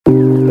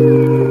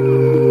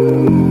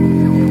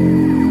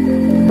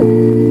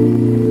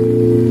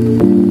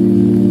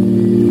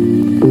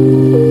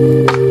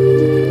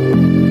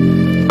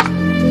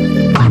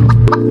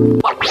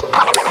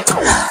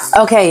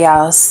Okay,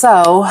 y'all,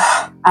 so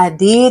I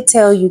did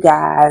tell you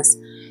guys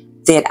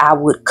that I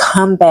would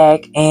come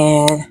back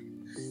and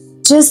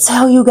just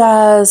tell you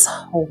guys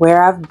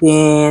where I've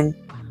been,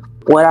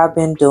 what I've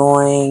been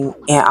doing,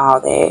 and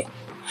all that.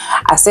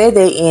 I said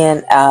that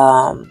in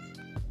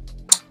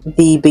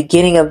the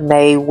beginning of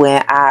May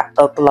when I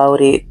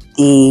uploaded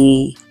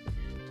the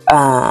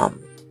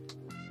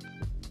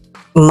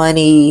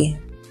money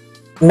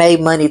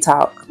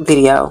talk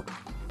video.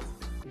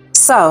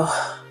 So,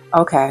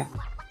 okay.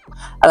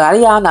 A lot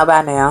of y'all know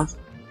by now,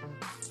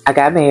 I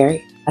got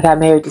married. I got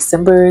married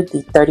December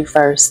the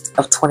 31st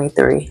of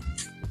 23.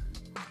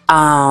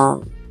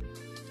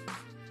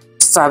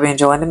 So I've been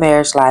enjoying the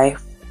marriage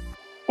life.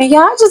 And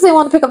y'all just didn't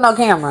want to pick up no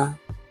camera.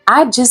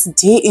 I just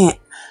didn't.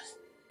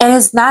 And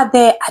it's not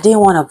that I didn't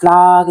want to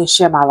vlog and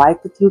share my life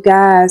with you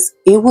guys.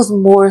 It was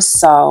more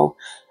so,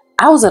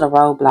 I was at a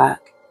roadblock.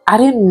 I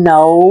didn't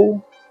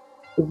know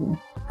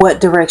what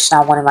direction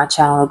I wanted my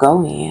channel to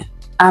go in.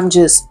 I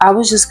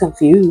was just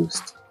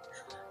confused.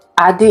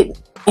 I didn't.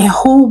 And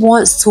who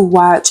wants to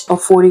watch a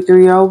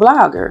 43-year-old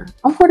vlogger?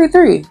 I'm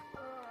 43.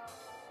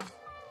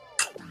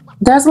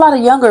 There's a lot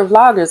of younger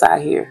vloggers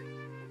out here.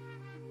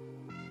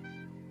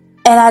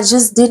 And I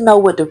just didn't know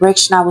what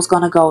direction I was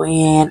going to go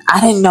in.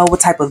 I didn't know what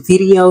type of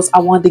videos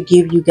I wanted to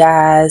give you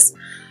guys.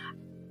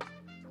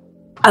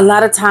 A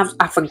lot of times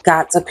I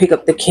forgot to pick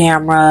up the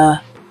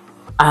camera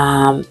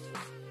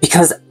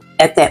because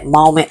at that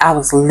moment I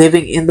was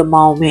living in the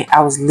moment. I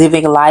was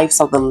living life.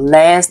 So the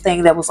last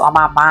thing that was on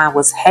my mind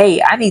was,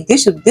 hey, I need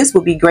this. This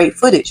would be great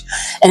footage.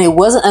 And it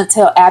wasn't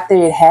until after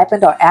it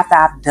happened or after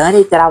I've done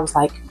it that I was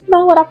like, you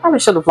know what? I probably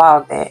should have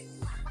vlogged that.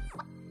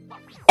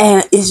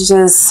 And it's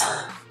just,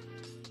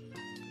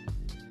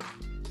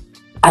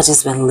 I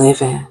just been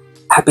living.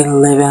 I've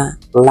been living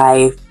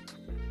life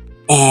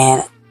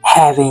and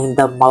having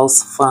the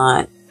most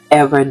fun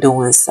ever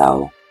doing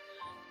so.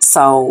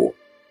 So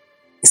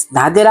it's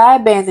not that I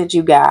abandoned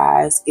you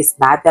guys. It's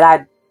not that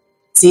I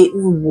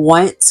didn't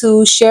want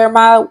to share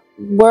my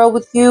world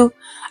with you.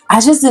 I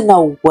just didn't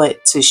know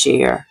what to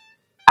share.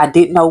 I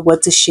didn't know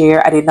what to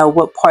share. I didn't know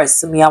what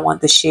parts of me I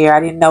wanted to share. I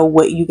didn't know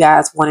what you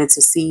guys wanted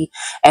to see.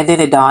 And then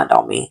it dawned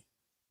on me.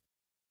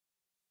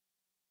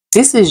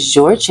 This is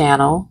your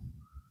channel.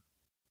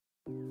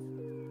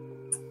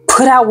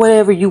 Put out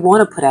whatever you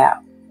want to put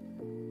out.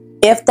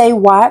 If they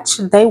watch,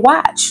 they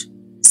watch.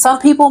 Some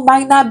people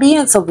might not be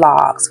into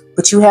vlogs,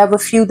 but you have a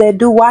few that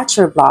do watch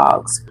your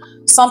vlogs.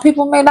 Some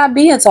people may not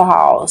be into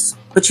hauls,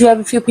 but you have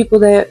a few people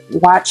that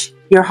watch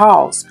your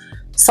hauls.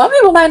 Some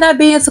people might not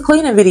be into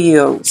cleaning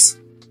videos,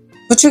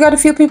 but you got a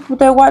few people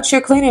that watch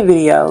your cleaning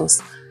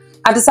videos.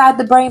 I decided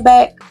to bring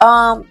back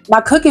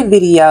my cooking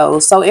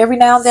videos. So every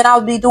now and then I'll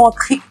be doing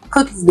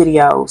cooking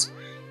videos.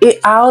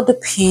 It all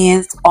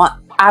depends on,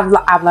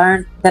 I've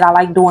learned that I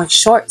like doing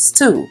shorts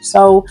too.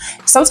 So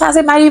sometimes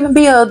it might even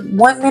be a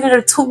 1 minute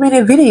or 2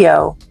 minute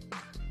video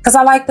because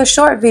I like the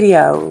short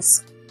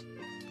videos.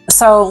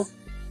 So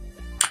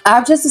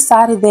I've just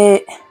decided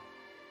that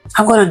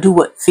I'm going to do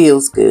what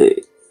feels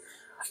good.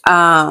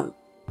 I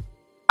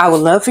would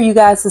love for you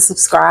guys to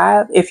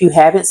subscribe. If you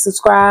haven't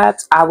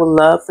subscribed, I would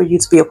love for you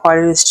to be a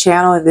part of this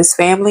channel and this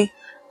family.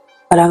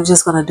 But I'm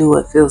just going to do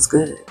what feels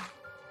good.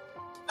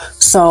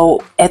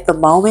 So at the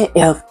moment,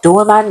 if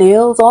doing my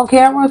nails on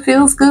camera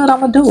feels good,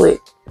 I'm going to do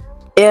it.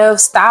 If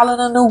styling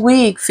a new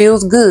wig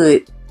feels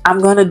good, I'm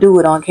going to do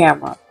it on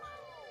camera.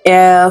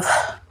 If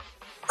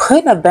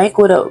putting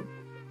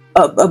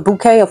a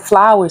bouquet of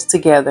flowers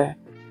together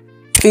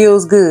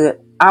feels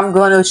good, I'm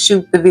going to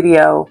shoot the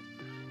video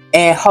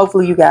and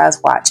hopefully you guys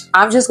watch.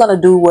 I'm just going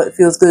to do what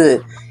feels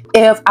good.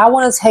 If I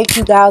want to take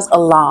you guys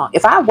along,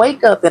 if I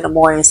wake up in the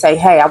morning and say,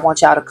 hey, I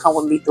want y'all to come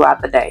with me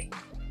throughout the day,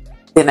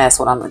 then that's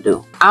what I'm going to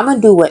do. I'm going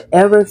to do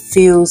whatever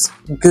feels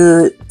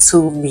good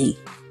to me.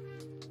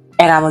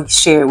 And I'm going to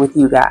share it with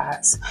you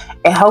guys.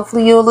 And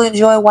hopefully you'll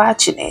enjoy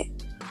watching it.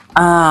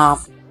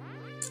 I've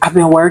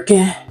been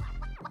working.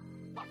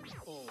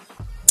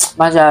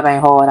 My job ain't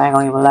hard. I ain't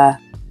going to even lie.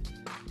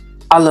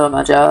 I love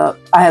my job.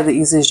 I have the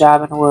easiest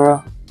job in the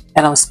world.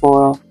 And I'm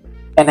spoiled.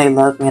 And they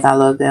love me and I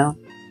love them.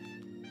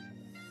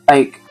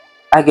 Like,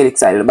 I get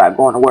excited about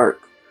going to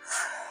work.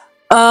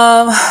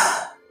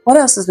 What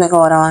else has been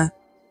going on?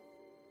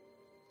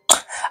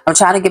 I'm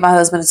trying to get my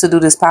husband to do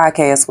this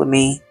podcast with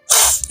me.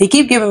 He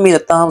keeps giving me the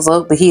thumbs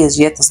up, but he has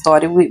yet to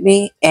start it with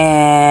me.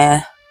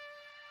 And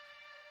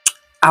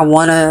I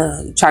want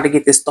to try to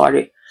get this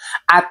started.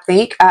 I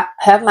think I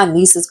have my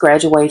niece's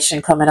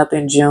graduation coming up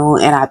in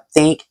June. And I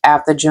think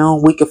after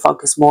June, we can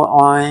focus more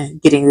on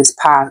getting this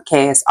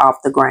podcast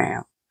off the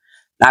ground.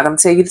 Not going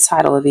to tell you the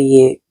title of it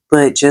yet.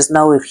 But just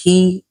know if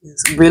he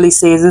really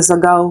says it's a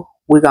go,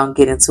 we're going to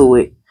get into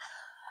it.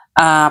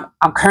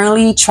 I'm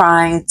currently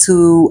trying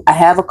to, I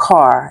have a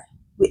car.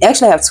 We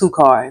actually have two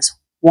cars.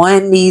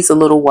 One needs a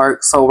little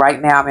work. So right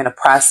now I'm in a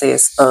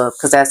process of,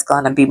 because that's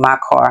going to be my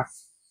car.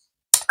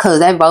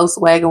 Because that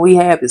Volkswagen we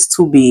have is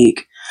too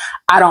big.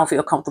 I don't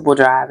feel comfortable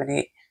driving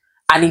it.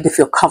 I need to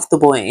feel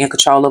comfortable and in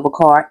control of a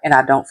car. And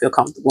I don't feel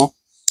comfortable.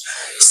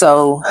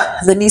 So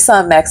the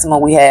Nissan Maxima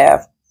we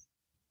have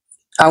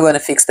I'm going to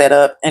fix that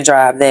up and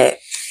drive that.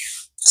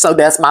 So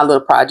that's my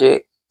little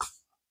project.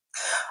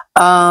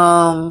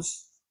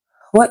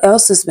 What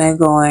else has been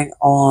going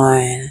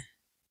on?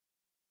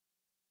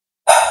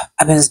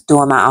 I've been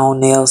doing my own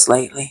nails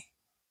lately.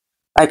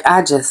 Like,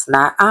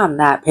 I'm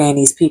not paying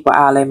these people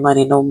all their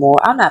money no more.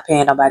 I'm not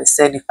paying nobody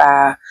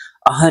 $75,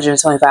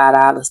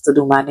 $125 to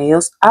do my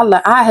nails.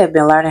 I have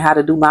been learning how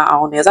to do my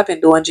own nails. I've been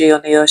doing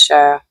gel nails,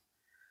 child.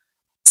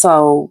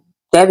 So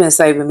they've been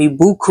saving me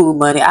buku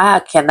money. I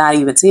cannot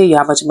even tell you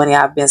how much money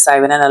I've been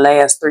saving in the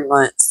last 3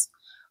 months.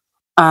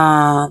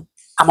 I'm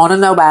on a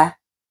no-buy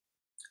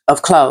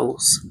of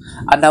clothes.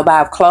 A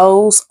no-buy of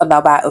clothes, a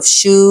no-buy of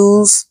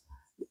shoes.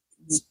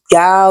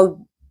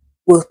 Y'all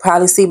will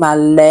probably see my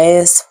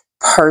last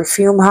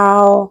perfume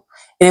haul,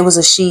 and it was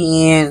a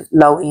Shein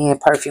low-end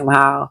perfume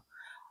haul.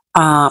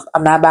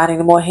 I'm not buying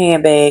any more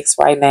handbags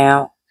right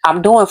now.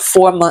 I'm doing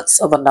 4 months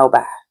of a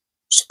no-buy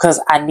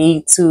because I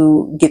need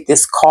to get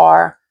this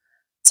car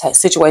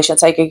situation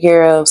taken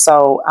care of.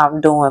 So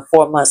I'm doing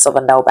 4 months of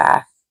a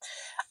no-buy.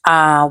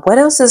 What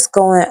else is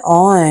going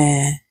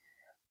on?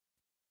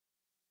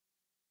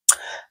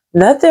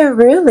 Nothing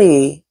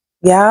really,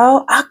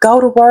 y'all. I go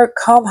to work,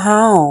 come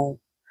home.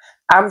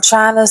 I'm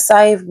trying to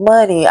save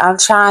money. I'm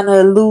trying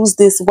to lose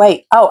this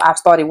weight. Oh, I've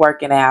started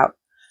working out.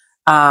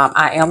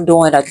 I am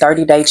doing a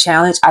 30-day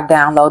challenge. I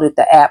downloaded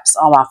the apps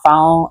on my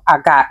phone. I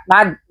got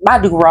my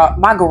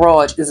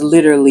garage is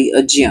literally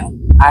a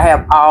gym. I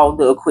have all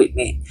the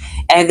equipment,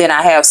 and then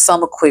I have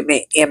some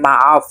equipment in my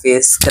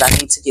office that I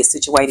need to get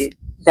situated,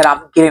 that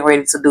I'm getting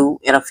ready to do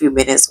in a few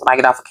minutes when I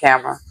get off of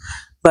camera.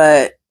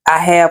 But I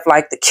have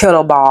like the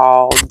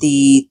kettlebell,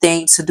 the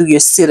thing to do your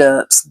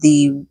sit-ups,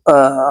 the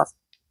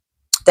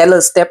that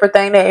little stepper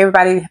thing that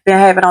everybody been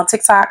having on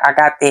TikTok. I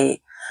got that.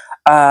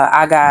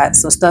 I got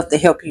some stuff to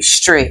help you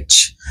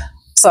stretch.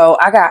 So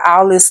I got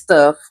all this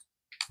stuff,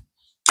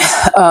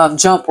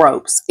 jump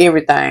ropes,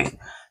 everything.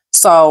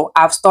 So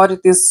I've started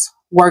this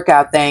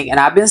workout thing and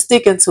I've been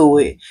sticking to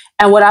it.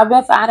 And what I've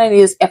been finding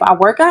is if I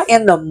work out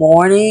in the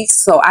morning,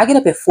 so I get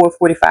up at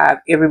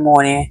 4:45 every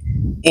morning,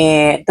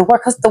 and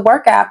because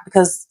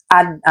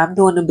I'm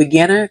doing the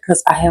beginner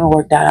because I haven't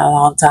worked out in a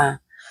long time.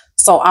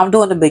 So I'm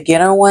doing the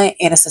beginner one,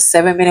 and it's a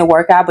 7-minute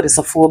workout, but it's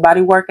a full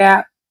body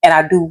workout. And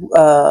I do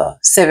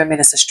 7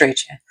 minutes of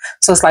stretching.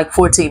 So it's like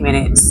 14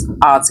 minutes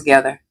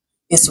altogether.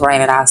 It's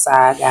raining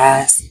outside,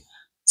 guys.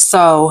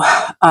 So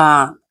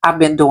I've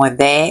been doing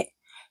that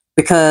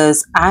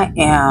because I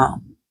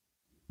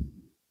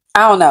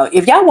don't know.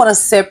 If y'all want a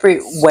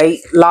separate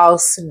weight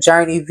loss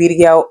journey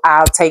video,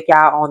 I'll take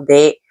y'all on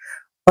that.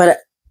 But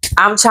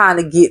I'm trying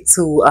to get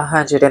to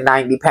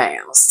 190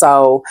 pounds.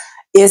 So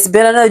it's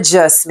been an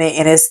adjustment,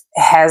 and it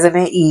hasn't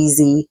been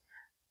easy.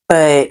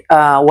 But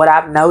what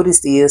I've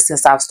noticed is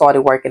since I've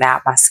started working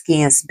out, my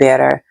skin's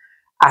better.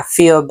 I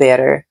feel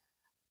better.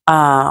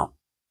 I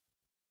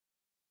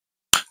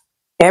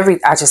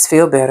just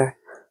feel better.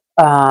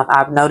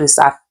 I've noticed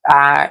I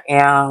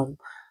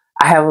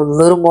have a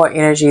little more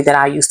energy than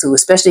I used to,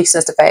 especially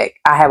since the fact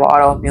I have an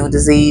autoimmune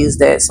disease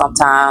that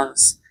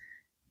sometimes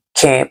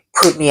can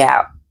put me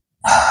out.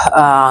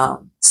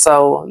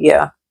 So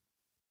yeah.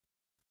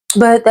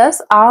 But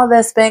that's all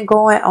that's been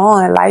going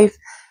on. Life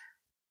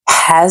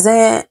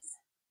hasn't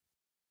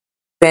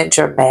been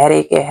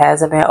dramatic. It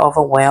hasn't been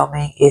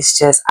overwhelming. It's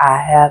just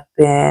I have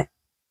been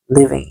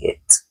living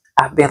it.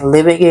 I've been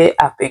living it.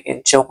 I've been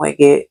enjoying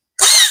it.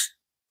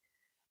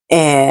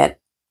 And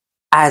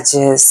like I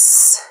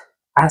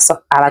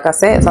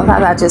said,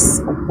 sometimes I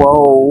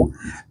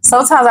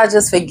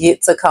just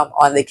forget to come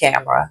on the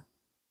camera.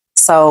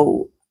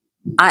 So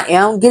I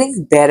am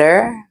getting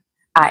better.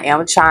 I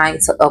am trying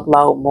to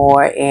upload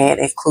more and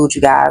include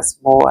you guys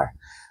more.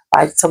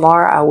 Like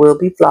tomorrow I will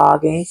be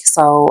vlogging.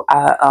 So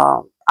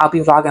I'll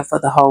be vlogging for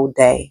the whole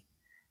day.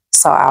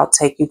 So I'll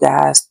take you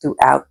guys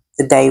throughout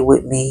the day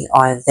with me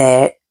on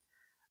that.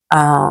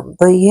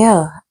 But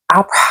yeah,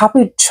 I'll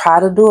probably try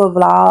to do a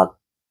vlog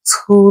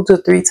 2 to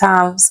 3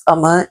 times a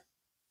month.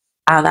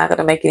 I'm not going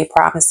to make any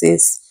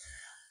promises,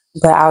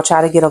 but I'll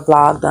try to get a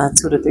vlog done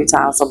 2 to 3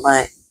 times a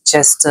month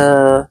just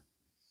to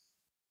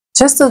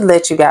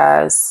let you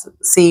guys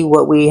see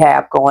what we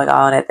have going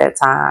on at that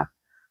time.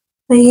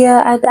 But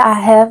yeah, I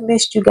have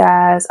missed you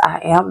guys. I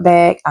am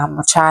back. I'm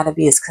trying to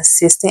be as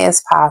consistent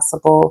as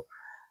possible.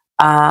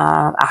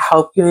 I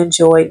hope you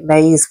enjoyed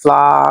May's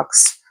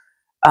vlogs,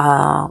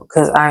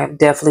 because I am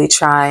definitely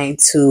trying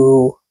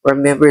to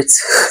remember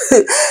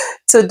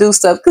to do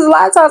stuff. Because a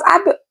lot of times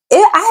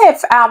I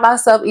have found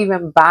myself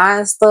even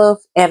buying stuff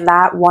and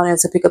not wanting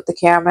to pick up the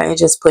camera and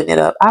just putting it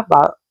up. I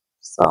bought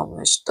so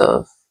much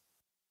stuff.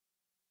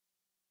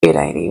 It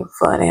ain't even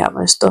funny how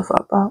much stuff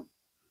I bought.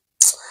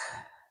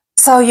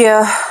 So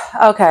yeah,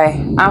 okay,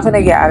 I'm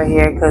gonna get out of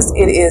here because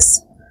it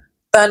is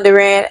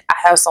thundering. I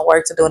have some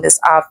work to do in this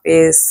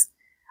office.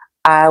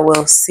 I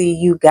will see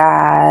you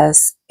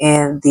guys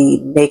in the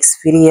next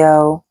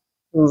video.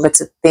 Remember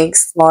to think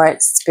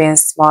smart, spend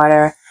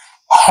smarter,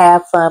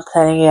 have fun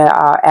planning it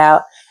all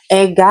out.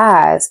 And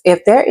guys,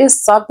 if there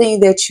is something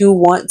that you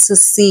want to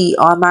see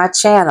on my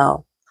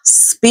channel,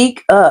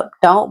 Speak up.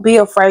 Don't be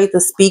afraid to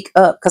speak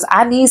up, because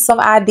I need some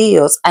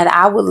ideas and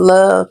I would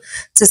love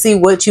to see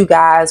what you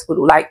guys would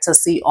like to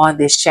see on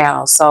this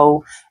channel.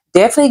 So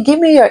definitely give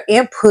me your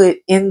input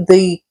in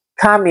the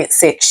comment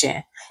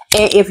section.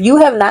 And if you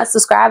have not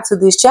subscribed to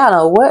this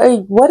channel,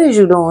 what is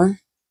you doing?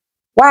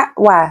 Why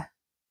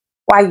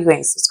you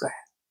ain't subscribed?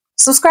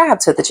 Subscribe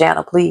to the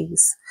channel,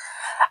 please.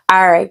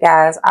 All right,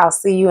 guys, I'll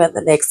see you in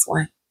the next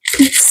one.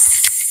 Peace.